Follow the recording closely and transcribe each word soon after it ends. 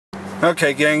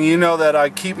Okay gang, you know that I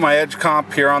keep my edge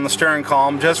comp here on the steering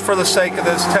column just for the sake of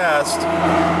this test.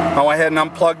 I went ahead and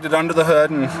unplugged it under the hood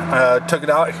and took it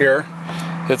out here.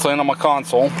 It's laying on my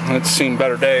console and it's seen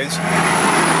better days.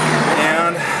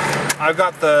 And I've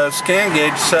got the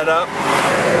ScanGauge set up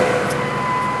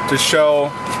to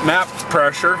show map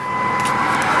pressure.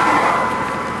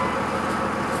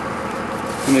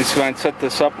 Let me see if I can set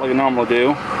this up like I normally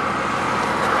do.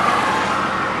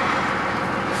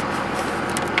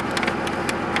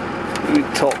 Let me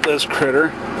tilt this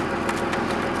critter.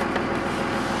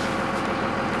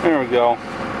 There we go.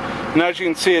 And as you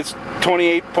can see, it's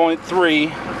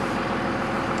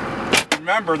 28.3.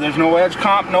 Remember, there's no edge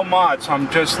comp, no mods. I'm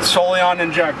just solely on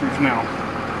injectors now.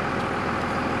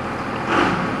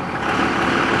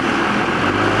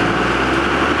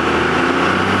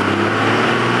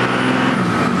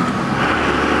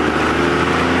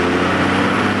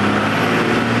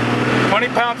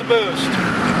 £20 of boost.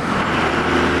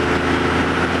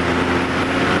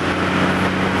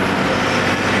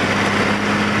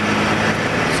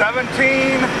 $17, $20,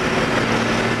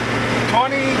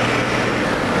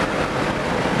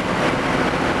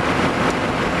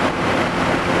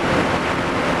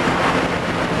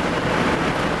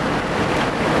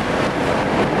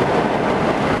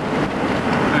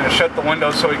 I'm going to shut the window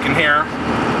so you can hear.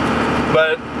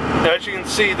 But as you can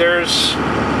see, there's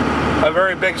a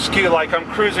very big skew. Like I'm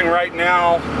cruising right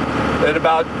now at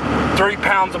about 3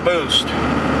 pounds of boost.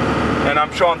 And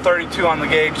I'm showing 32 on the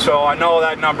gauge, so I know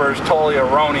that number is totally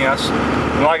erroneous.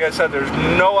 And like I said, there's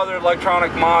no other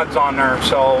electronic mods on there,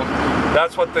 so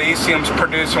that's what the ECM's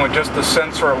producing with just the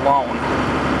sensor alone.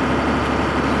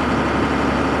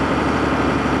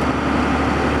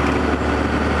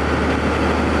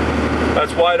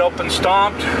 That's wide open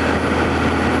stomped.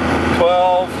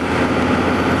 12,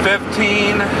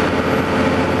 15,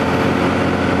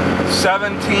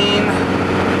 17,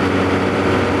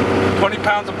 20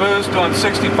 pounds of boost doing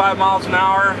 65 miles an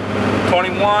hour,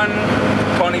 21,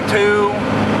 22,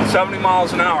 70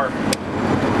 miles an hour.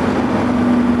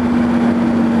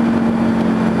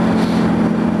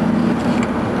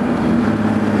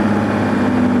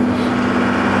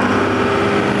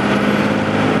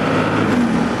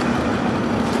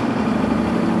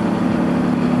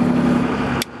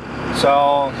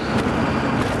 So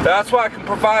that's why I can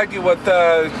provide you with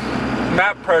the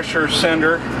map pressure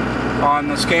sender on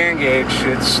the ScanGauge.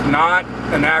 It's not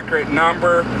an accurate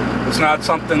number. It's not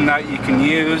something that you can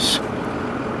use.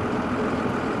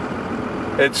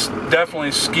 It's definitely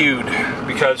skewed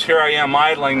because here I am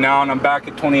idling now and I'm back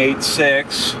at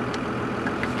 28.6.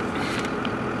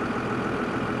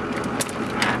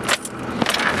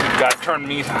 Got to turn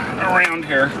me around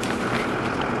here.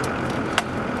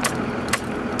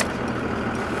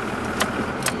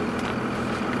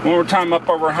 One more time up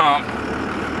over hump.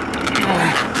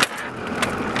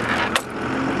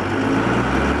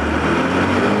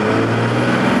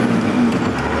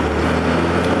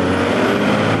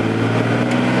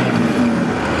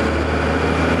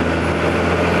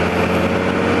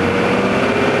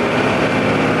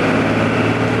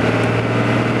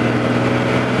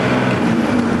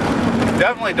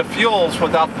 Definitely defuels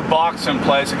without the box in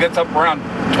place. It gets up around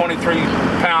 23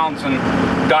 pounds and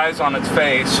dies on its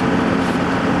face.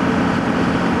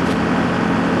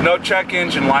 No check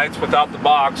engine lights without the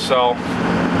box, so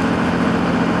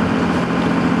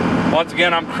once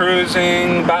again I'm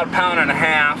cruising about 1.5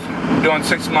 pounds, doing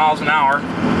 6 miles an hour.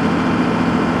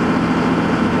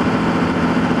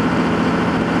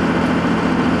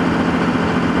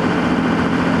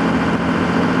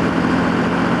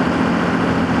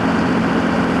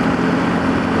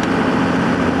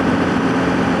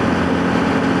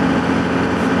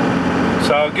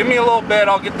 So give me a little bit,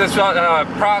 I'll get this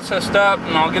processed up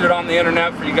and I'll get it on the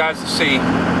internet for you guys to see.